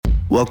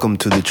Welcome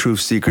to the Truth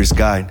Seeker's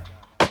Guide,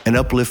 an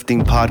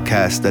uplifting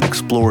podcast that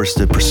explores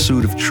the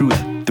pursuit of truth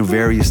through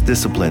various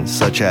disciplines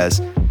such as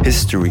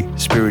history,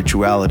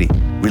 spirituality,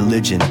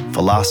 religion,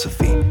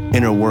 philosophy,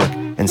 inner work,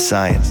 and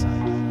science.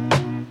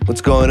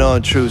 What's going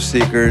on, Truth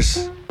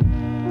Seekers?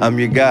 I'm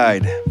your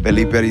guide,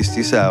 Felipe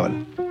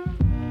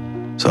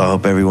Aristizabal. So I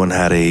hope everyone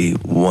had a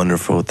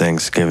wonderful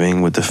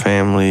Thanksgiving with the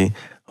family.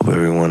 Hope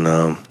everyone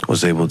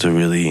was able to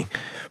really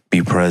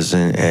be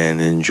present and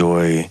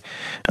enjoy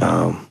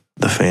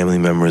the family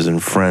members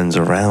and friends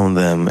around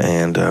them,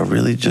 and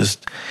really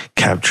just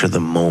capture the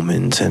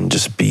moment and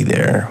just be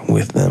there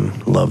with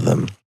them, love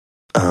them.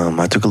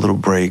 I took a little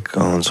break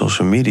on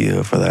social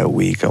media for that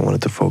week. I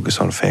wanted to focus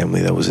on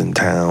family that was in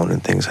town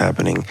and things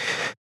happening.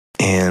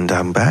 And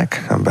I'm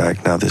back. I'm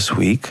back now this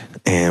week,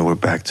 and we're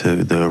back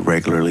to the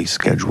regularly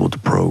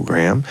scheduled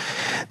program.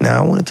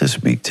 Now, I wanted to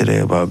speak today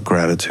about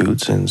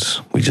gratitude,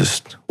 since we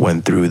just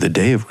went through the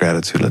day of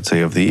gratitude, let's say,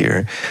 of the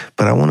year.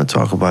 But I want to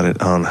talk about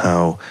it on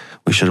how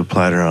we should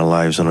apply it in our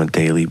lives on a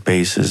daily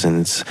basis, and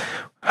it's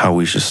how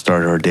we should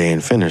start our day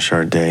and finish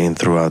our day and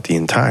throughout the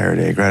entire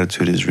day.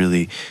 Gratitude is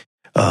really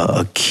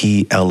a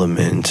key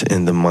element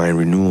in the mind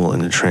renewal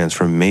and the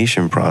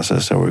transformation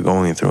process that we're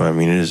going through. I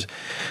mean, it is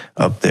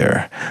up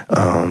there.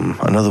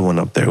 Another one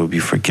up there would be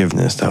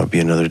forgiveness. That would be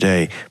another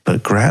day.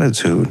 But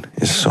gratitude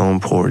is so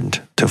important,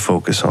 to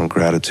focus on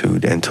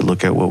gratitude and to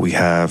look at what we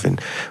have and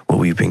what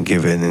we've been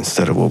given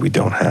instead of what we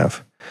don't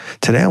have.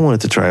 Today, I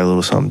wanted to try a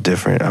little something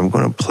different. I'm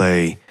going to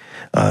play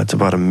it's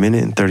about 1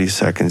 minute and 30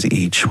 seconds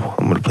each.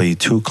 I'm going to play you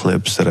 2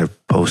 clips that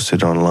I've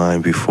posted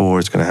online before.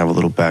 It's going to have a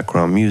little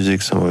background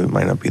music. Some of it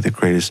might not be the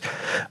greatest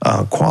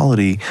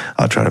quality.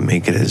 I'll try to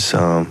make it as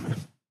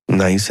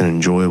nice and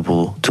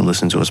enjoyable to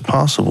listen to as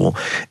possible.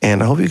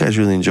 And I hope you guys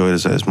really enjoyed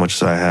it as much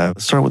as I have.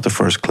 Let's start with the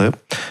first clip,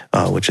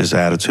 which is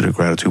Attitude of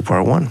Gratitude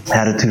Part 1.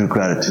 Attitude of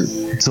gratitude.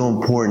 It's so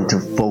important to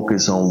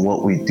focus on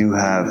what we do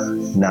have,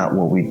 not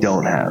what we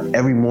don't have.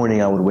 Every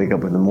morning I would wake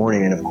up in the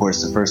morning, and of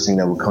course the first thing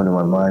that would come to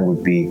my mind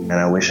would be, and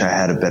I wish I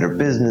had a better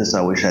business.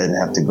 I wish I didn't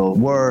have to go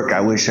work.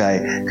 I wish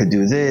I could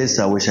do this.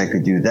 I wish I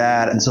could do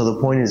that. And so the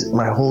point is,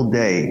 my whole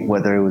day,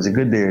 whether it was a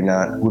good day or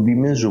not, would be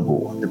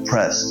miserable,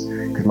 depressed,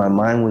 because my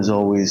mind was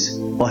always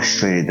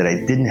frustrated that I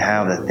didn't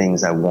have the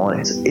things I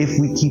wanted. So if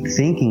we keep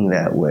thinking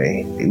that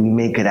way, we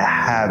make it a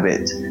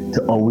habit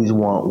to always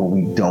want what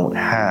we don't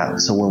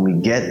have. So when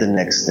we get the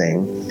next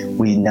thing,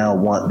 we now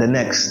want the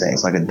next thing.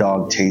 It's like a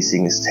dog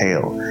chasing his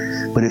tail.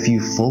 But if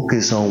you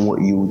focus on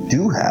what you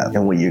do have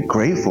and what you're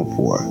grateful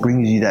for, it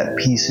brings you that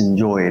peace and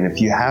joy. And if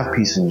you have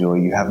peace and joy,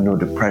 you have no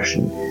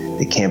depression.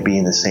 They can't be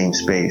in the same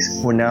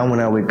space. For now, when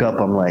I wake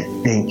up, I'm like,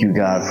 thank you,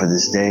 God, for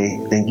this day.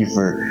 Thank you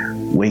for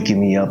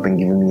waking me up and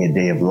giving me a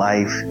day of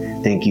life.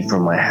 Thank you for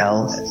my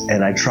health.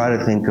 And I try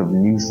to think of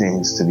new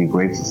things to be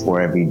grateful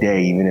for every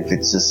day, even if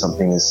it's just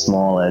something as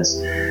small as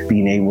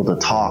being able to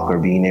talk or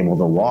being able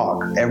to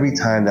walk. Every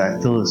time that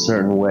I feel a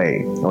certain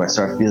way, or I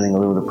start feeling a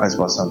little depressed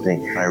about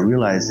something, I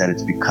realize that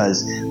it's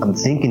because I'm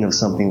thinking of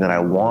something that I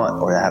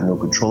want or I have no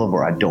control over,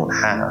 or I don't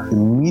have.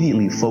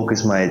 Immediately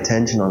focus my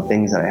attention on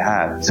things that I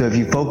have. So if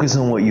you focus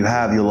on what you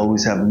have, you'll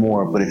always have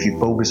more. But if you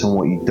focus on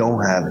what you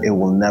don't have, it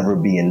will never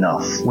be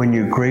enough. When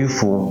you're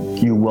grateful,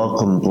 you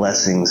welcome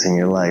blessings in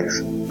your life.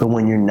 But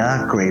when you're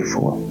not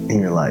grateful in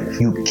your life,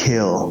 you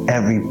kill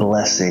every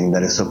blessing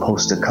that is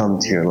supposed to come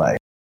to your life.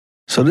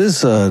 So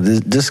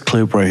this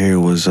clip right here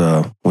was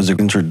an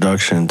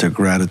introduction to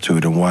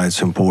gratitude and why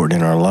it's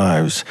important in our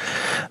lives,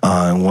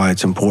 and why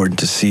it's important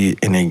to see it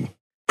in a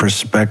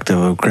perspective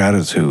of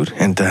gratitude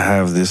and to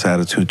have this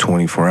attitude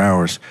 24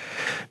 hours.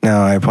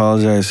 Now, I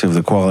apologize if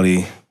the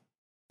quality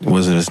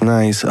wasn't as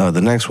nice.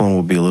 The next one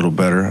will be a little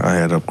better. I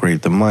had to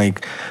upgrade the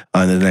mic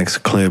on the next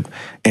clip.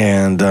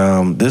 And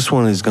this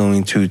one is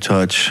going to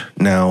touch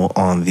now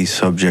on the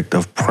subject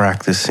of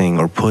practicing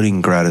or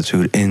putting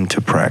gratitude into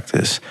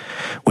practice,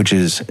 which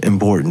is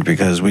important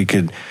because we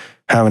could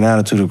have an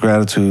attitude of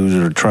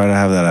gratitude or try to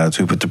have that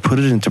attitude, but to put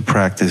it into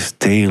practice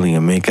daily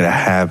and make it a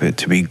habit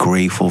to be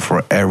grateful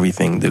for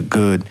everything, the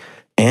good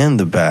and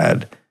the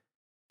bad,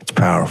 it's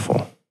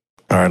powerful.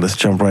 All right, let's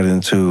jump right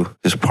into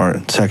this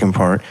second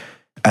part.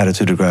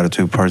 Attitude of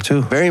Gratitude Part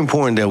 2. Very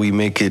important that we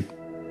make it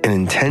an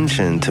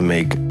intention to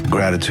make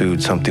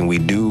gratitude something we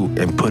do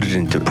and put it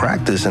into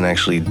practice and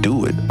actually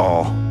do it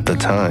all the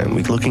time.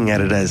 We're looking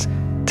at it as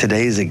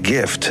today is a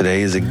gift.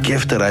 Today is a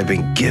gift that I've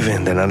been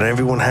given that not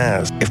everyone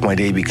has. If my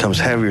day becomes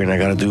heavier and I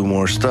got to do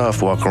more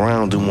stuff, walk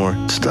around, do more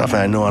stuff,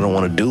 and I know I don't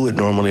want to do it,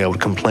 normally I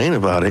would complain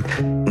about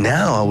it.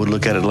 Now I would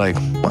look at it like,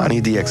 well, I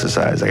need the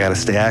exercise. I got to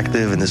stay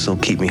active and this will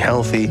keep me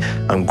healthy.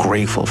 I'm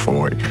grateful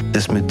for it.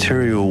 This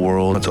material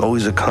world, it's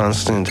always a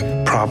constant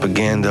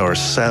propaganda or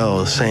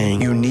sell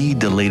saying you need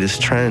the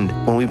latest trend.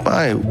 When we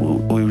buy it,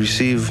 we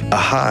receive a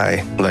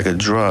high like a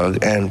drug,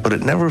 but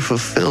it never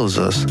fulfills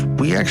us.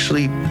 We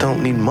actually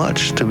don't need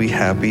much to be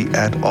happy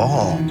at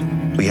all.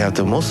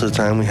 Most of the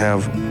time we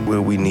have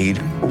where we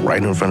need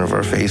right in front of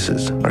our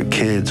faces. Our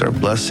kids, our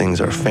blessings,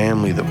 our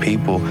family, the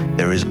people.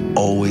 There is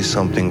always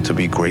something to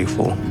be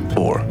grateful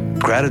for.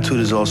 Gratitude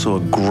is also a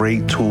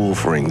great tool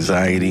for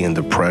anxiety and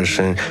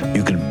depression.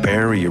 You could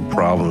bury your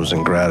problems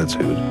in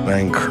gratitude. I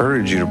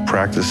encourage you to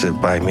practice it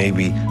by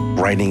maybe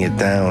writing it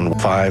down,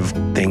 5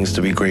 things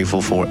to be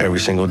grateful for every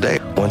single day.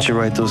 Once you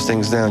write those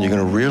things down, you're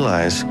going to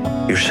realize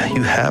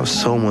you have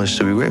so much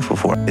to be grateful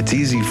for. It's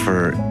easy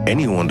for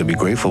anyone to be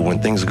grateful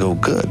when things go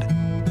good.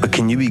 But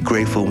can you be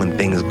grateful when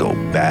things go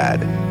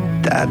bad?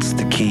 That's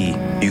the key.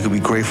 You can be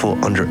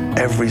grateful under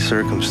every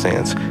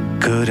circumstance,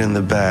 good and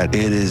the bad.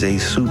 It is a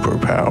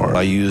superpower.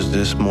 I use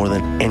this more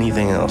than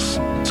anything else.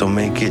 So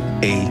make it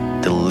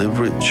a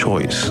deliberate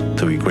choice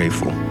to be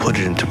grateful. Put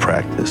it into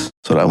practice.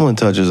 So that one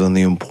touches on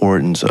the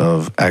importance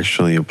of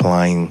actually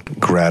applying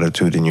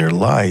gratitude in your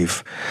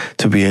life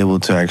to be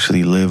able to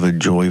actually live a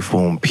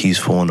joyful and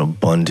peaceful and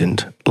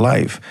abundant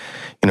life.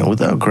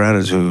 Without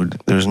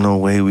gratitude, there's no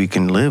way we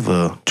can live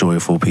a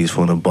joyful,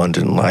 peaceful, and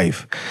abundant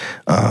life.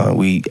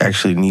 We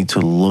actually need to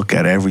look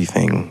at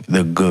everything,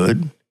 the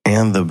good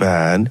and the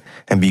bad,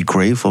 and be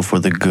grateful for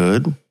the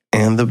good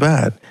and the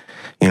bad.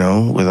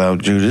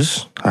 Without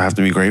Judas, I have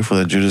to be grateful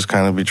that Judas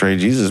kind of betrayed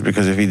Jesus,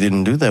 because if he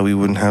didn't do that, we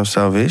wouldn't have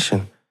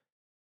salvation.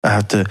 I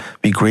have to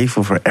be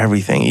grateful for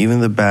everything,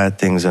 even the bad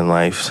things in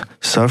life.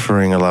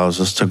 Suffering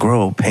allows us to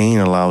grow. Pain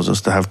allows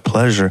us to have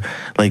pleasure.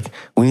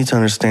 We need to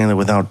understand that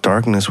without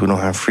darkness, we don't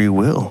have free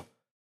will.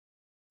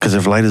 Because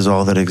if light is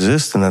all that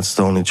exists, then that's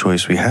the only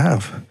choice we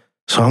have.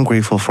 So I'm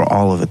grateful for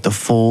all of it, the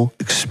full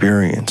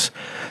experience,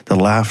 the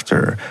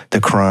laughter,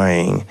 the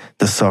crying,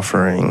 the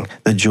suffering,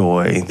 the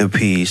joy, the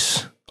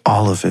peace,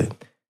 all of it.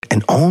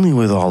 And only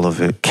with all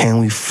of it can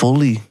we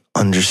fully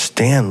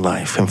understand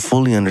life and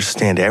fully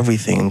understand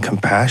everything, and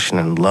compassion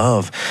and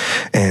love,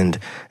 and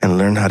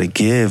learn how to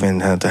give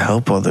and how to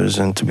help others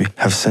and to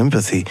have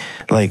sympathy.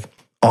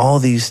 All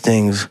these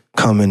things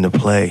come into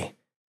play.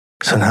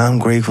 So now I'm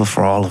grateful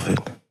for all of it,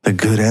 the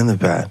good and the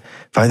bad.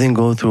 If I didn't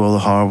go through all the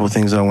horrible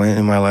things I went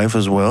in my life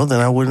as well, then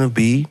I wouldn't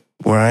be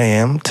where I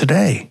am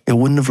today. It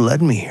wouldn't have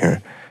led me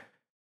here.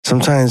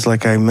 Sometimes,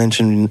 like I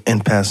mentioned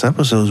in past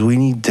episodes, we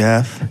need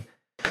death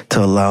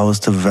to allow us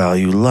to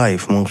value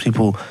life. Most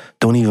people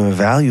don't even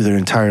value their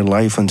entire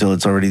life until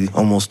it's already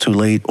almost too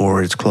late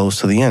or it's close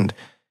to the end.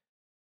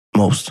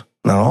 Most,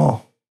 not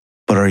all.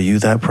 But are you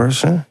that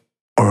person?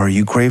 Or are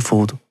you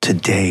grateful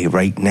today,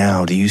 right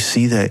now? Do you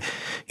see that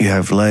you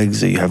have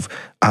legs, that you have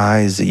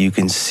eyes, that you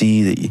can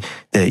see,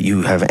 that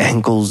you have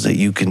ankles, that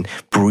you can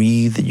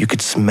breathe, that you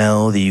could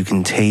smell, that you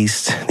can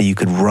taste, that you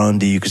could run,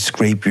 that you could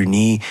scrape your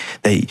knee,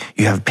 that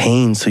you have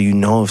pain so you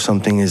know if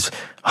something is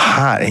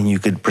hot and you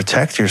could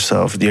protect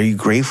yourself? Are you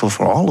grateful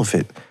for all of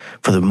it?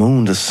 For the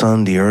moon, the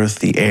sun, the earth,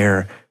 the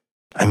air.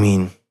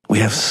 We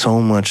have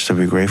so much to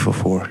be grateful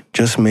for.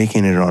 Just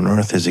making it on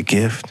earth is a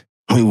gift.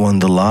 We won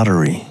the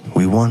lottery.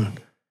 We won.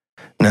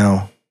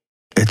 Now,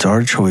 it's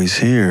our choice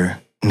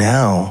here.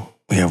 Now,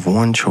 we have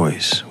one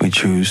choice. We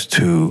choose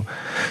to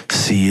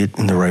see it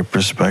in the right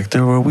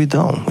perspective, or we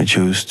don't. We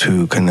choose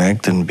to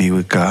connect and be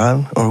with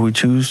God, or we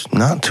choose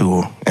not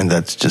to. And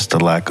that's just a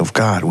lack of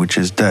God, which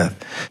is death.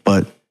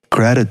 But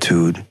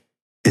gratitude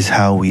is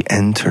how we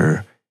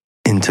enter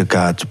into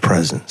God's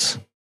presence.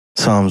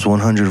 Psalms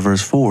 100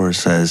 verse 4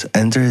 says,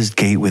 "Enter his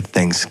gate with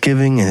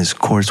thanksgiving and his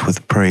courts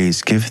with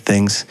praise. Give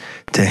thanks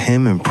to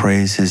him and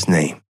praise his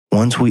name."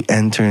 Once we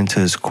enter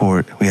into his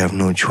court, we have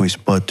no choice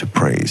but to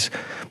praise.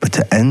 But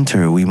to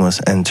enter, we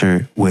must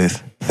enter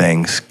with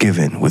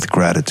thanksgiving, with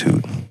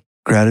gratitude.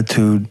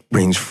 Gratitude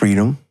brings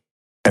freedom.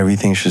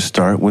 Everything should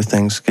start with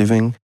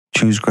thanksgiving.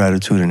 Choose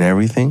gratitude in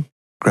everything.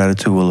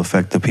 Gratitude will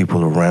affect the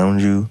people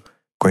around you.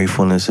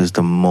 Gratefulness is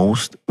the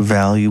most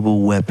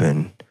valuable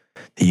weapon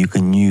that you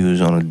can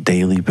use on a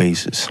daily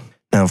basis.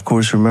 Now, of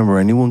course, remember,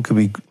 anyone could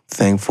be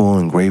thankful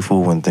and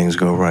grateful when things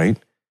go right,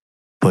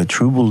 but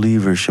true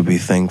believers should be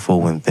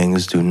thankful when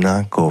things do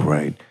not go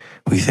right.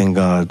 We thank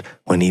God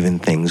when even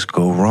things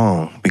go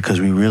wrong, because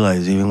we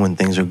realize even when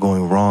things are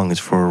going wrong, it's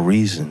for a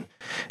reason.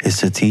 It's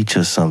to teach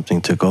us something,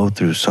 to go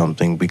through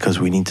something, because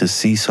we need to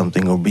see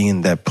something or be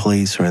in that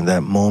place or in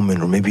that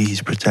moment, or maybe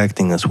he's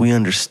protecting us. We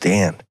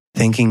understand.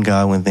 Thanking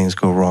God when things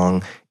go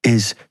wrong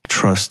is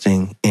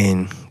trusting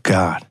in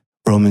God.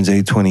 Romans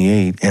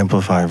 8:28,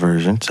 Amplified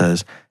Version,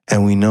 says,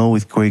 "And we know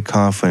with great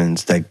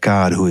confidence that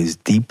God, who is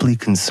deeply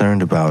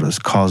concerned about us,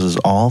 causes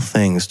all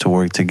things to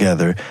work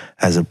together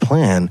as a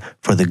plan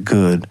for the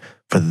good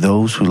for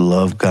those who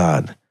love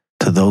God,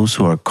 to those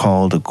who are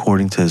called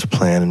according to his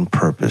plan and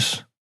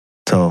purpose."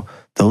 So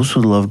those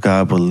who love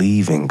God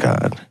believe in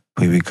God.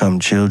 We become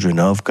children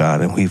of God.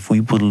 And if we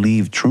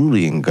believe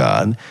truly in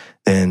God,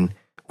 then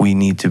we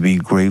need to be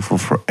grateful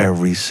for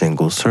every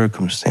single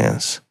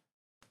circumstance.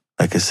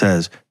 Like it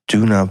says,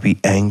 do not be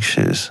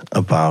anxious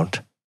about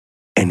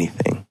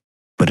anything,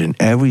 but in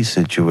every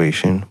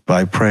situation,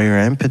 by prayer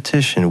and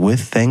petition,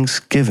 with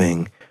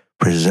thanksgiving,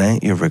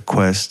 present your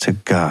requests to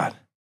God.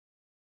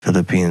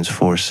 Philippians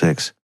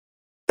 4:6.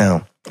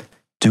 Now,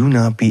 do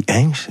not be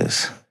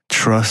anxious.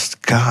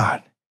 Trust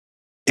God.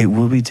 It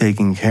will be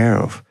taken care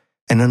of.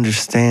 And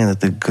understand that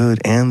the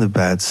good and the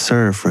bad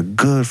serve for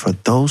good for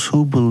those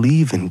who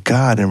believe in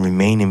God and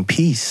remain in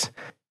peace.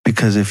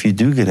 Because if you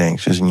do get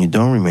anxious and you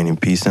don't remain in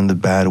peace, then the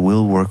bad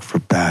will work for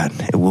bad.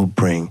 It will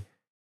bring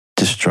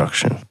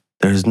destruction.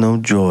 There is no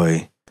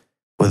joy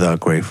without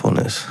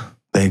gratefulness.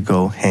 They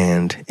go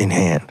hand in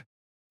hand.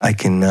 I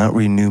cannot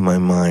renew my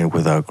mind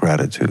without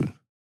gratitude.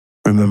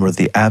 Remember,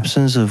 the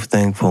absence of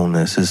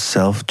thankfulness is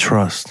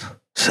self-trust,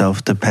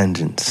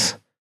 self-dependence,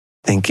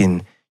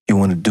 thinking you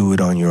want to do it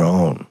on your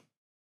own.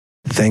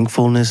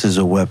 Thankfulness is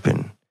a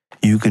weapon.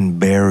 You can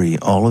bury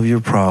all of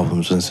your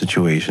problems and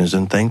situations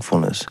in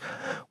thankfulness.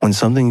 When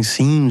something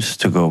seems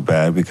to go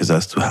bad, because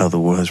that's how the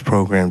world has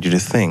programmed you to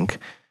think,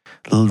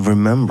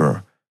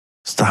 remember,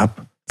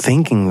 stop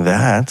thinking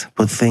that,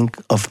 but think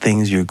of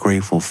things you're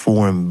grateful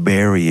for and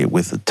bury it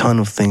with a ton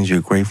of things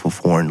you're grateful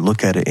for and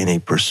look at it in a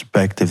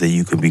perspective that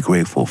you can be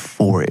grateful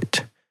for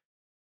it.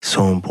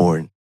 So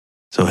important.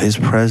 So his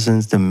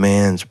presence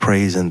demands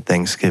praise and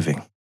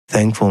thanksgiving.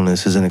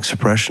 Thankfulness is an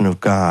expression of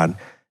God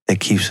that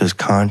keeps us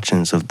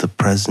conscious of the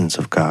presence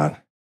of God.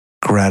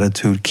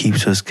 Gratitude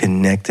keeps us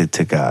connected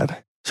to God.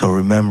 So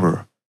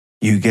remember,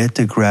 you get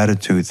to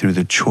gratitude through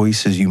the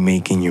choices you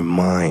make in your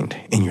mind,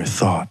 in your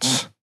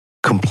thoughts.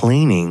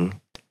 Complaining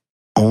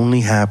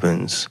only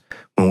happens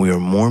when we are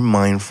more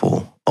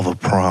mindful of a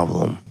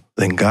problem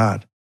than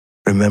God.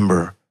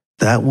 Remember,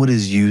 that what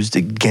is used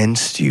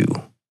against you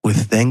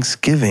with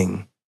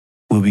thanksgiving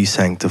will be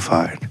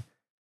sanctified,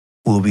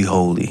 will be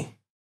holy.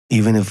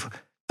 Even if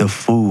the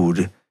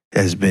food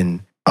has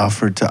been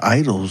offered to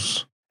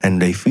idols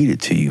and they feed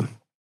it to you,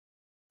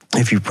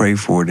 if you pray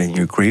for it and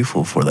you're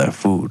grateful for that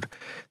food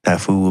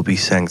will be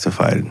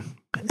sanctified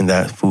and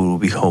that food will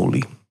be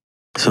holy.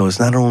 So it's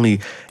not only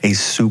a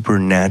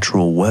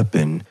supernatural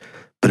weapon,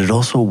 but it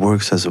also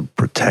works as a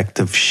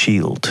protective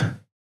shield.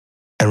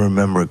 And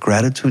remember,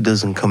 gratitude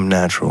doesn't come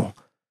natural,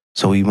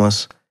 so we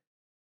must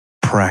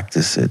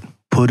practice it,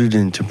 put it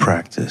into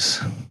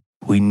practice.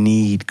 We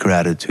need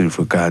gratitude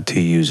for God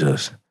to use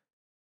us.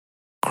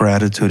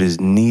 Gratitude is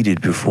needed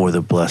before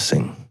the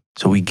blessing.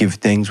 So we give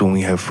thanks when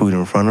we have food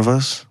in front of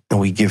us, and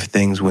we give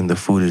thanks when the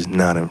food is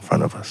not in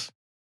front of us.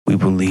 We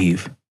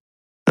believe.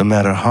 No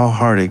matter how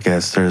hard it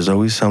gets, there is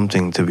always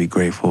something to be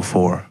grateful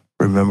for.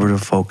 Remember to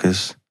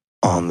focus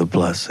on the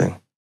blessing.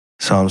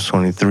 Psalms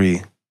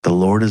 23, the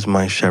Lord is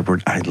my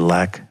shepherd, I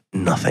lack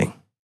nothing.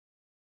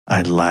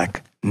 I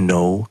lack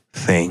no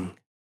thing.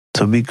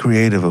 So be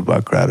creative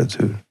about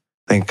gratitude.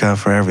 Thank God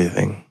for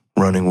everything.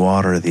 Running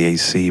water, the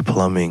AC,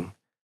 plumbing,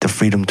 the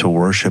freedom to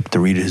worship, to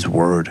read his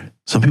word.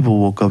 Some people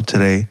woke up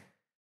today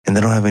and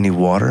they don't have any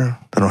water.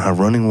 They don't have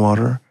running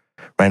water.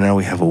 Right now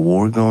we have a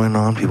war going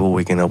on. People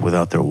waking up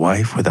without their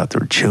wife, without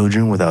their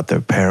children, without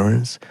their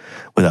parents,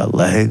 without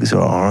legs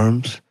or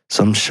arms.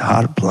 Some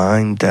shot,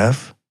 blind,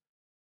 deaf.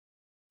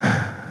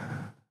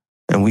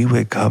 And we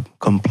wake up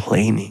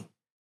complaining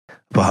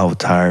about how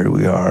tired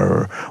we are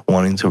or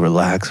wanting to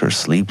relax or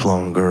sleep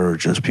longer or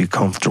just be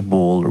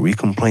comfortable, or we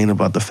complain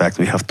about the fact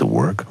we have to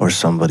work or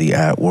somebody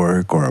at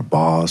work or a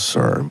boss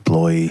or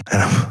employee.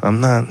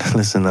 And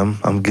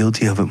I'm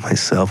guilty of it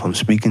myself. I'm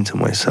speaking to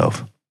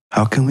myself.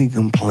 How can we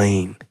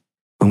complain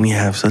when we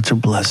have such a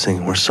blessing?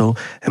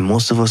 And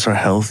most of us are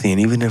healthy,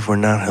 and even if we're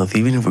not healthy,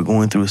 even if we're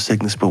going through a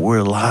sickness, but we're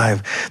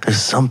alive, there's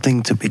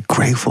something to be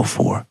grateful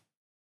for.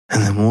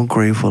 And the more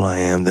grateful I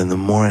am, then the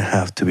more I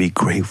have to be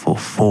grateful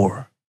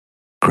for.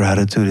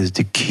 Gratitude is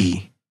the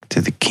key to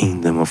the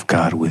kingdom of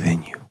God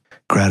within you.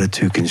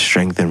 Gratitude can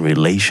strengthen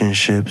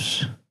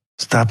relationships.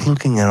 Stop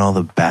looking at all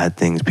the bad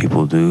things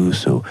people do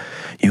so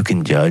you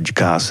can judge,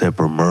 gossip,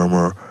 or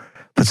murmur,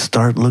 but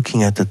start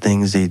looking at the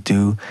things they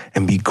do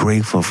and be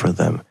grateful for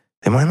them.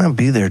 They might not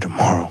be there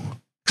tomorrow.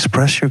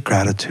 Express your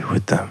gratitude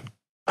with them.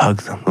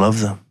 Hug them, love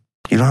them.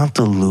 You don't have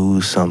to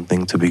lose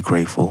something to be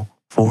grateful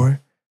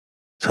for,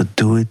 so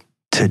do it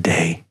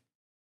today.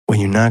 When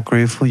you're not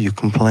grateful, you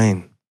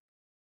complain.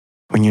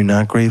 When you're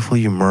not grateful,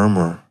 you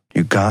murmur,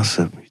 you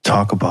gossip, you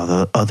talk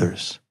about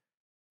others.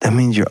 That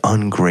means you're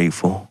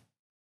ungrateful.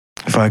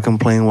 If I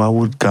complain, why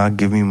would God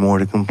give me more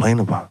to complain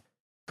about?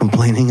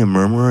 Complaining and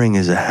murmuring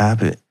is a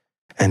habit.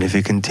 And if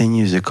it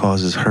continues, it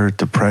causes hurt,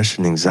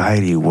 depression,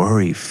 anxiety,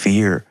 worry,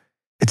 fear.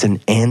 It's an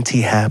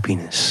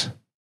anti-happiness.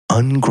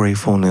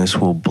 Ungratefulness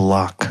will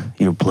block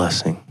your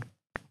blessing.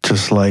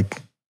 Just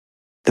like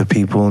the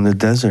people in the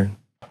desert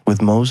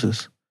with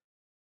Moses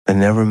that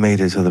never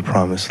made it to the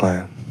promised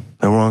land.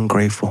 They were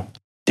ungrateful.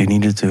 They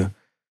needed to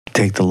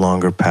take the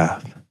longer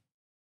path.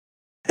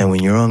 And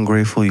when you're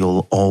ungrateful,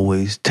 you'll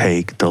always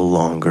take the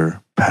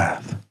longer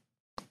path,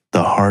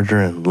 the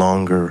harder and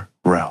longer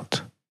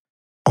route,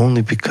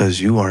 only because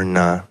you are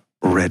not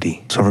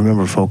ready. So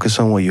remember, focus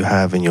on what you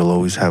have and you'll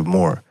always have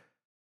more.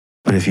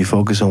 But if you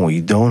focus on what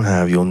you don't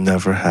have, you'll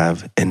never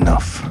have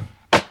enough.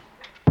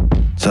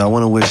 So I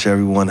want to wish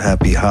everyone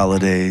happy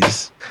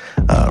holidays.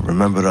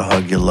 Remember to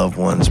hug your loved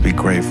ones, be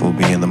grateful,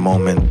 be in the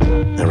moment.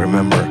 And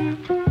remember,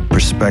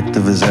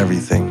 perspective is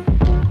everything.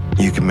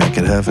 You can make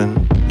it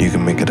heaven, you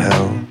can make it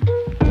hell.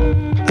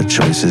 The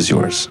choice is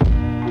yours.